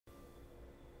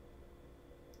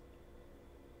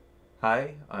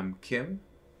Hi, I'm Kim.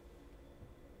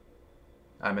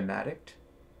 I'm an addict.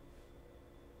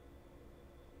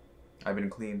 I've been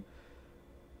clean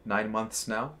 9 months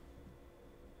now.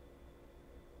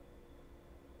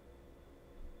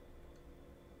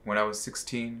 When I was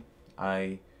 16,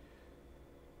 I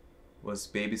was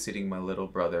babysitting my little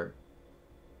brother,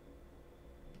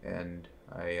 and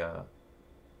I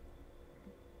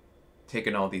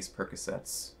taken all these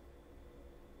Percocets,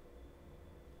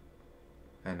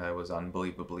 and I was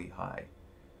unbelievably high.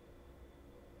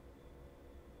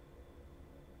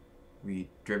 We'd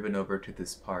driven over to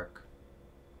this park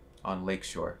on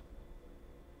Lakeshore,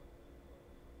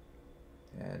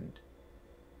 and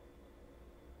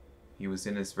he was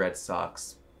in his red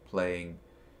socks playing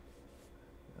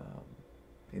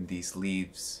in these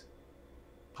leaves,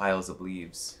 piles of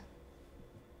leaves,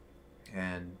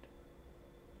 and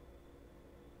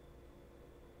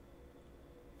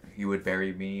he would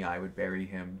bury me, I would bury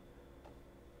him,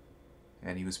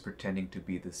 and he was pretending to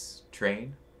be this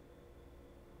train.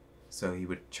 So he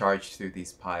would charge through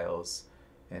these piles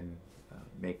and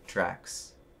make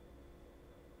tracks.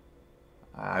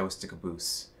 I was the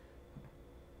caboose.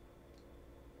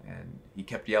 And he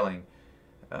kept yelling,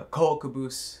 "Call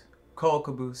caboose, call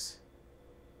caboose."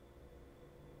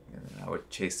 And I would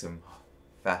chase him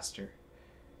faster.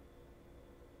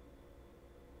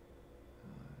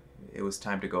 It was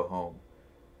time to go home.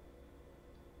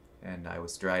 And I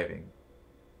was driving.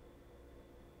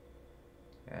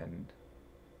 And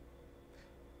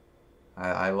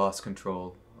I lost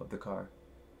control of the car.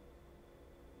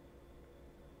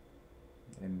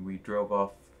 And we drove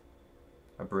off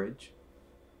a bridge.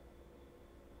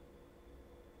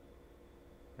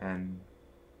 And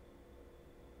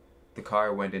the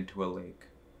car went into a lake.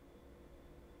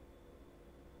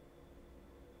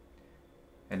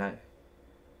 And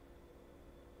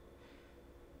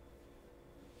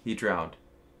he drowned.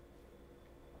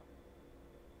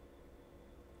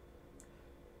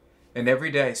 And every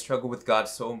day I struggle with God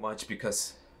so much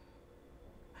because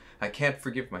I can't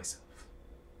forgive myself.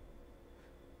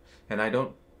 And I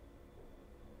don't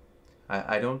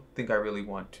think I really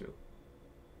want to.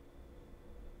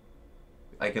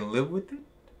 I can live with it,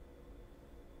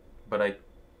 but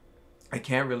I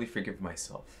can't really forgive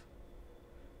myself.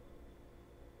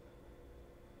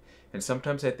 And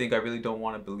sometimes I think I really don't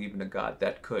want to believe in a God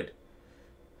that could.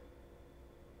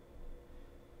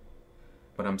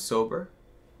 But I'm sober.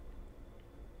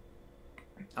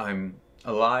 I'm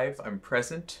alive. I'm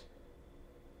present.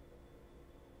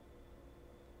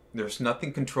 There's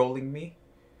nothing controlling me.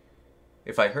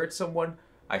 If I hurt someone,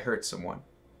 I hurt someone.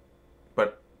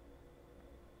 But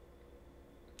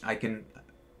I can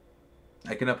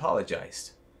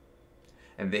apologize.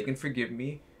 And they can forgive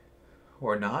me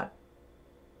or not.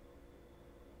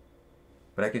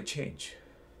 But I can change.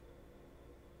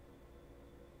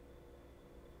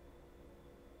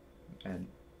 And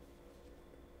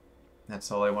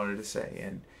that's all I wanted to say.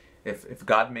 And if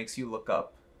God makes you look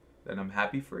up, then I'm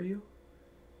happy for you.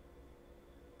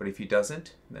 But if he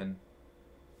doesn't, then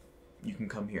you can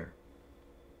come here.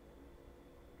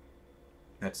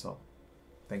 That's all.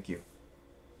 Thank you.